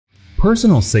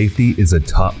Personal safety is a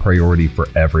top priority for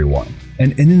everyone,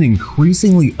 and in an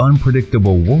increasingly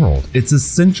unpredictable world, it's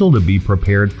essential to be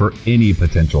prepared for any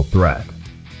potential threat.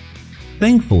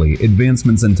 Thankfully,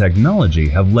 advancements in technology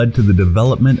have led to the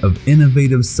development of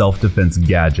innovative self-defense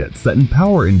gadgets that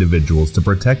empower individuals to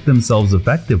protect themselves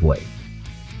effectively.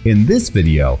 In this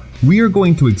video, we are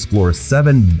going to explore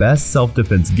 7 best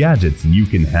self-defense gadgets you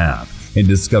can have and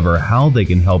discover how they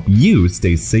can help you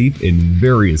stay safe in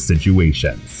various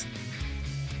situations.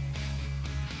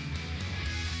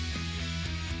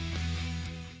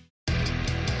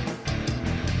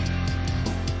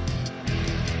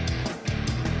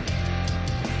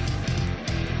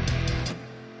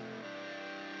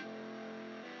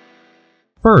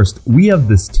 First, we have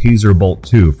this Taser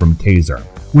Bolt II from Taser,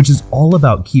 which is all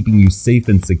about keeping you safe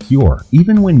and secure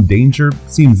even when danger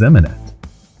seems imminent.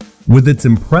 With its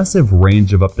impressive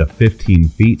range of up to 15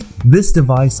 feet, this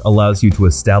device allows you to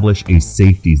establish a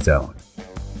safety zone.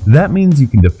 That means you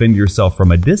can defend yourself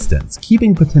from a distance,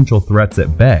 keeping potential threats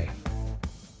at bay.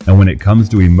 And when it comes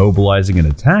to immobilizing an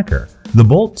attacker, the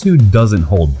Bolt II doesn't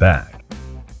hold back.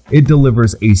 It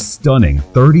delivers a stunning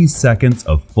 30 seconds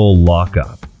of full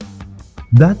lockup.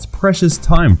 That's precious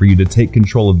time for you to take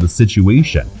control of the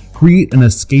situation, create an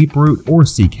escape route, or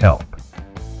seek help.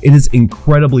 It is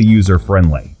incredibly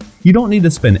user-friendly. You don't need to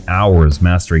spend hours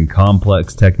mastering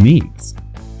complex techniques.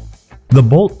 The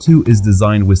Bolt II is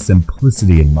designed with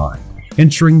simplicity in mind,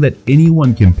 ensuring that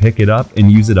anyone can pick it up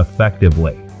and use it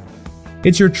effectively.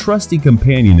 It's your trusty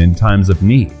companion in times of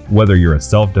need, whether you're a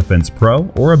self-defense pro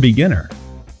or a beginner.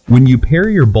 When you pair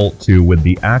your Bolt II with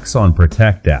the Axon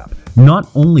Protect app, not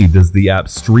only does the app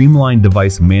streamline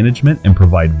device management and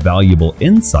provide valuable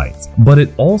insights, but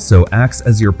it also acts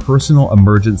as your personal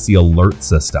emergency alert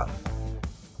system.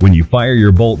 When you fire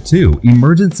your Bolt II,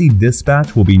 emergency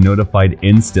dispatch will be notified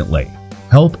instantly.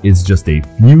 Help is just a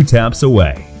few taps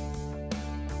away.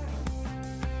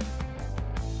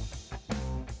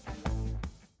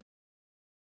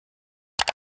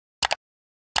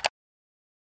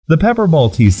 The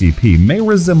PepperBall TCP may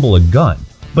resemble a gun,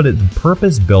 but it's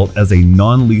purpose-built as a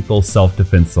non-lethal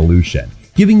self-defense solution,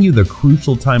 giving you the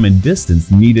crucial time and distance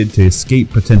needed to escape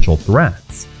potential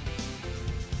threats.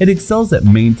 It excels at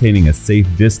maintaining a safe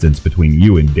distance between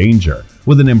you and danger,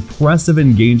 with an impressive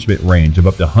engagement range of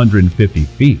up to 150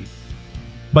 feet.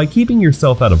 By keeping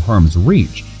yourself out of harm's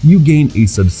reach, you gain a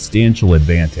substantial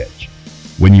advantage.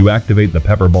 When you activate the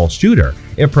PepperBall shooter,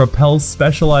 it propels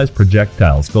specialized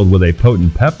projectiles filled with a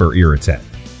potent pepper irritant.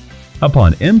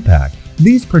 Upon impact,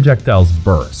 these projectiles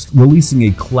burst, releasing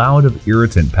a cloud of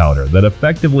irritant powder that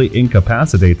effectively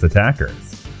incapacitates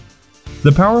attackers.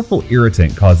 The powerful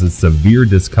irritant causes severe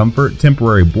discomfort,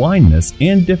 temporary blindness,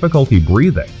 and difficulty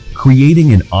breathing,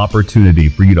 creating an opportunity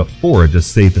for you to forge a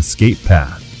safe escape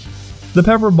path. The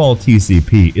PepperBall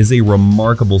TCP is a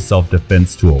remarkable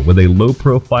self-defense tool with a low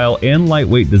profile and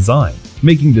lightweight design,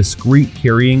 making discreet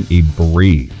carrying a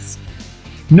breeze.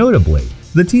 Notably,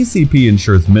 the TCP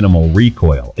ensures minimal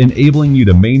recoil, enabling you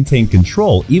to maintain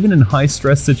control even in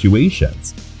high-stress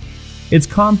situations. Its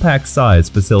compact size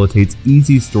facilitates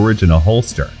easy storage in a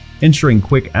holster, ensuring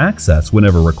quick access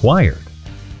whenever required.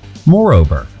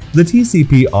 Moreover, the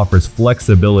TCP offers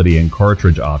flexibility in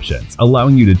cartridge options,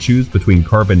 allowing you to choose between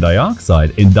carbon dioxide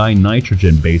and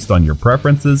dinitrogen based on your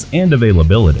preferences and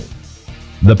availability.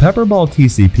 The PepperBall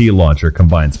TCP launcher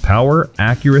combines power,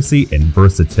 accuracy, and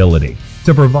versatility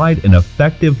to provide an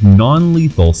effective,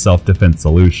 non-lethal self-defense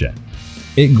solution.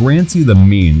 It grants you the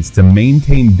means to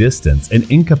maintain distance and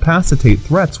incapacitate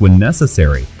threats when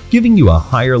necessary, giving you a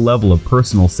higher level of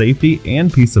personal safety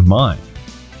and peace of mind.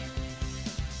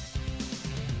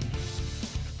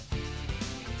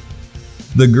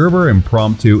 The Gerber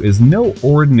Impromptu is no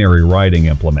ordinary riding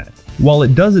implement. While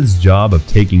it does its job of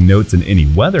taking notes in any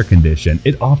weather condition,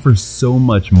 it offers so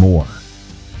much more.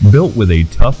 Built with a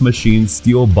tough machine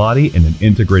steel body and an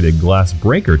integrated glass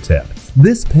breaker tip,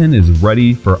 this pen is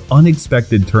ready for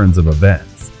unexpected turns of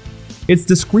events. Its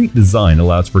discreet design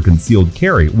allows for concealed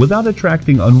carry without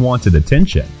attracting unwanted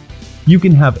attention. You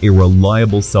can have a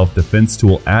reliable self-defense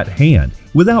tool at hand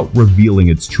without revealing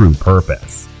its true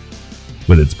purpose.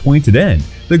 With its pointed end,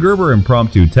 the Gerber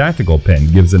Impromptu tactical pen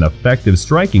gives an effective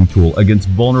striking tool against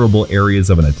vulnerable areas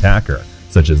of an attacker,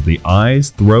 such as the eyes,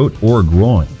 throat, or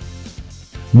groin.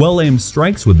 Well-aimed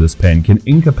strikes with this pen can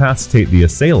incapacitate the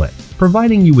assailant,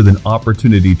 providing you with an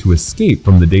opportunity to escape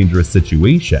from the dangerous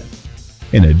situation.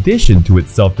 In addition to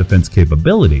its self-defense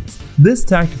capabilities, this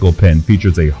tactical pen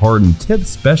features a hardened tip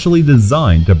specially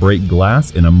designed to break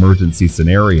glass in emergency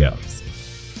scenarios.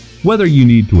 Whether you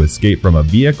need to escape from a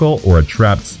vehicle or a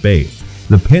trapped space,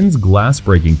 the pen's glass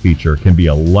breaking feature can be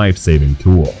a life-saving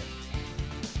tool.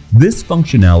 This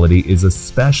functionality is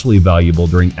especially valuable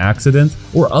during accidents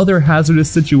or other hazardous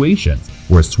situations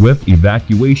where swift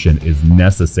evacuation is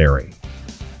necessary.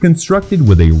 Constructed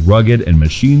with a rugged and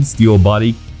machined steel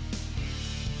body,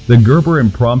 the Gerber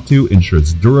Impromptu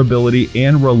ensures durability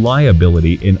and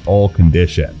reliability in all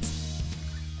conditions.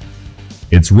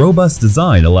 Its robust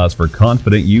design allows for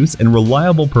confident use and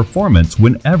reliable performance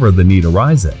whenever the need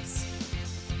arises.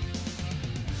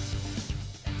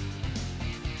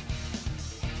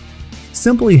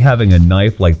 Simply having a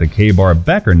knife like the K-Bar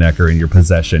Becker Necker in your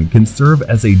possession can serve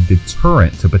as a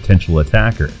deterrent to potential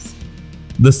attackers.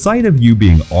 The sight of you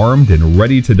being armed and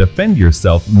ready to defend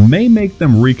yourself may make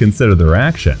them reconsider their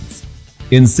actions.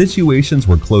 In situations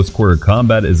where close-quarter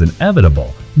combat is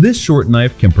inevitable, this short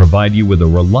knife can provide you with a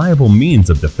reliable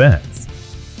means of defense.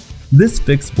 This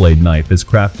fixed-blade knife is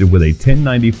crafted with a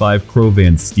 1095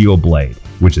 Crowvan steel blade,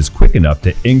 which is quick enough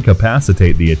to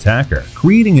incapacitate the attacker,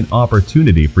 creating an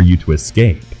opportunity for you to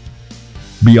escape.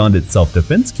 Beyond its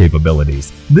self-defense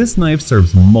capabilities, this knife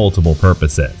serves multiple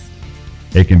purposes.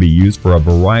 It can be used for a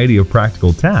variety of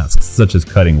practical tasks such as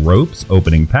cutting ropes,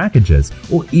 opening packages,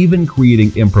 or even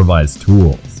creating improvised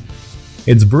tools.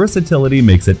 Its versatility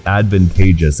makes it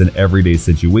advantageous in everyday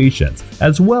situations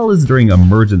as well as during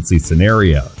emergency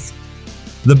scenarios.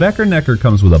 The Becker Necker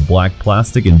comes with a black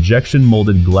plastic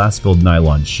injection-molded glass-filled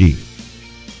nylon sheath.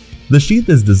 The sheath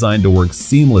is designed to work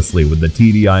seamlessly with the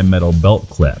TDI metal belt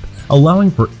clip,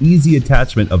 allowing for easy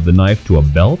attachment of the knife to a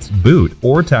belt, boot,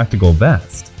 or tactical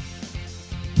vest.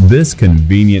 This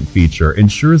convenient feature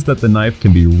ensures that the knife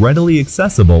can be readily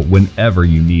accessible whenever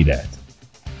you need it.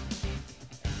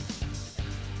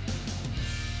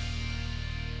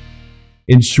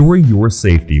 Ensure your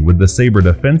safety with the Sabre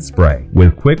Defense Spray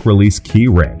with quick-release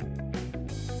keyring.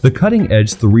 The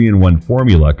cutting-edge 3-in-1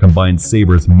 formula combines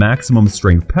Sabre's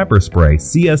maximum-strength pepper spray,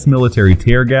 CS military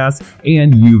tear gas,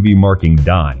 and UV marking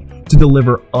dye to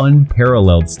deliver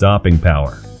unparalleled stopping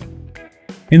power.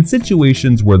 In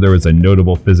situations where there is a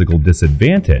notable physical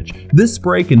disadvantage, this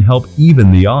spray can help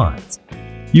even the odds.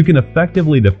 You can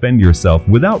effectively defend yourself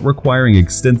without requiring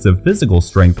extensive physical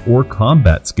strength or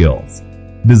combat skills.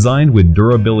 Designed with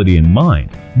durability in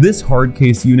mind, this hard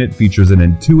case unit features an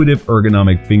intuitive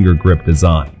ergonomic finger grip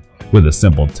design. With a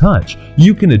simple touch,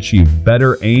 you can achieve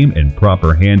better aim and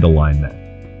proper hand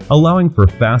alignment, allowing for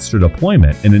faster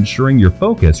deployment and ensuring your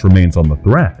focus remains on the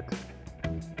threat.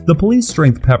 The police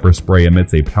strength pepper spray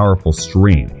emits a powerful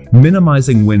stream,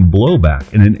 minimizing wind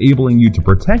blowback and enabling you to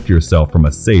protect yourself from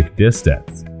a safe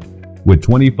distance. With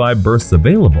 25 bursts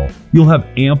available, you'll have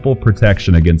ample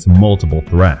protection against multiple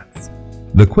threats.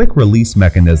 The quick release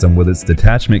mechanism with its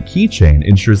detachment keychain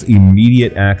ensures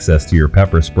immediate access to your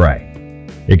pepper spray.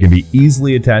 It can be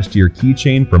easily attached to your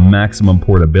keychain for maximum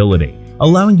portability,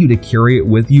 allowing you to carry it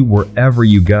with you wherever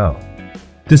you go.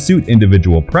 To suit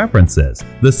individual preferences,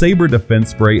 the Sabre Defense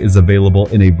Spray is available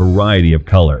in a variety of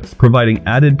colors, providing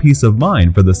added peace of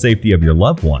mind for the safety of your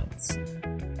loved ones.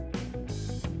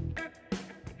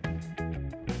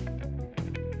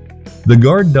 The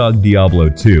Guard Dog Diablo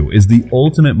II is the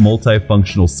ultimate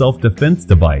multifunctional self-defense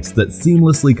device that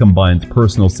seamlessly combines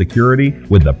personal security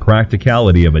with the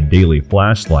practicality of a daily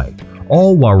flashlight,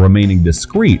 all while remaining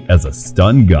discreet as a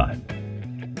stun gun.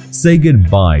 Say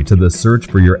goodbye to the search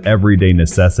for your everyday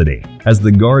necessity, as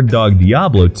the Guard Dog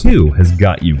Diablo II has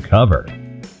got you covered.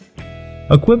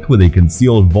 Equipped with a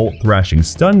concealed volt-thrashing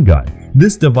stun gun,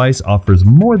 this device offers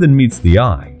more than meets the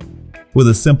eye. With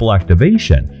a simple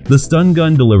activation, the stun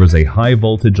gun delivers a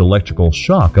high-voltage electrical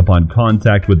shock upon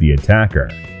contact with the attacker.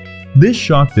 This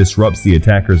shock disrupts the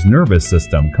attacker's nervous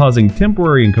system, causing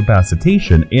temporary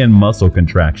incapacitation and muscle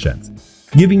contractions,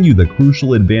 giving you the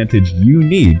crucial advantage you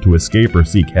need to escape or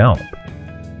seek help.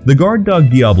 The Guard Dog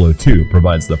Diablo II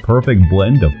provides the perfect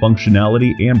blend of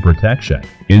functionality and protection,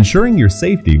 ensuring your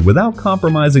safety without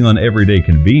compromising on everyday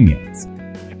convenience.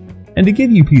 And to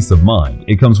give you peace of mind,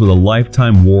 it comes with a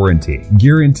lifetime warranty,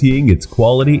 guaranteeing its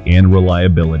quality and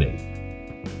reliability.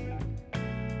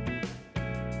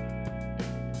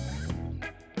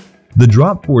 The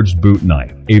Drop-Forged Boot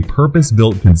Knife, a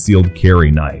purpose-built concealed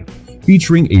carry knife.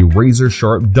 Featuring a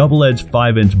razor-sharp double-edged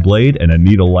 5-inch blade and a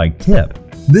needle-like tip,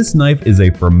 this knife is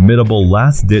a formidable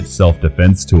last-ditch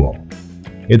self-defense tool.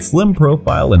 Its slim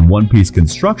profile and one-piece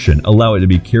construction allow it to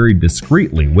be carried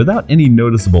discreetly without any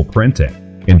noticeable printing.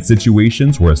 In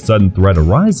situations where a sudden threat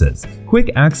arises,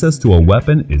 quick access to a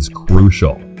weapon is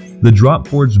crucial. The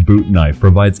Drop-Forged Boot Knife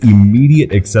provides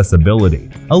immediate accessibility,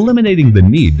 eliminating the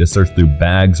need to search through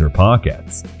bags or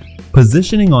pockets.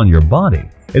 Positioning on your body,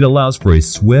 it allows for a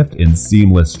swift and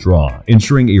seamless draw,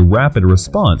 ensuring a rapid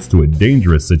response to a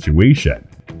dangerous situation.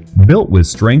 Built with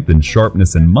strength and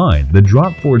sharpness in mind, the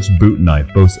drop-forged boot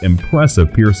knife boasts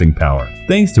impressive piercing power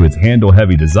thanks to its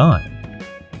handle-heavy design.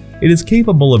 It is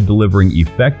capable of delivering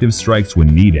effective strikes when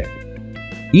needed.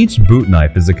 Each boot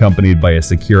knife is accompanied by a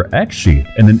secure X sheath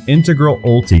and an integral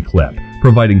ulti clip,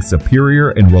 providing superior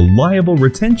and reliable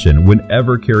retention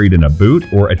whenever carried in a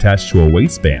boot or attached to a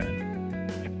waistband.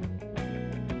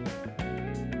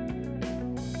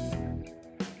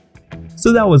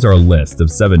 So that was our list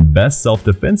of 7 best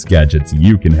self-defense gadgets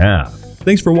you can have.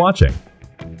 Thanks for watching.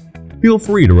 Feel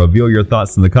free to reveal your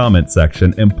thoughts in the comments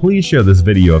section, and please share this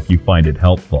video if you find it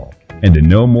helpful. And to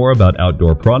know more about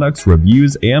outdoor products,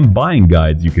 reviews, and buying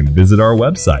guides, you can visit our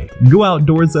website,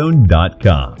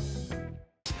 mailoutdoorzone.com.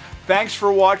 Thanks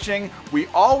for watching. We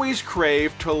always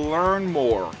crave to learn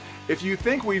more. If you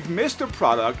think we've missed a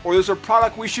product or there's a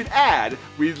product we should add,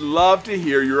 we'd love to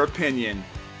hear your opinion.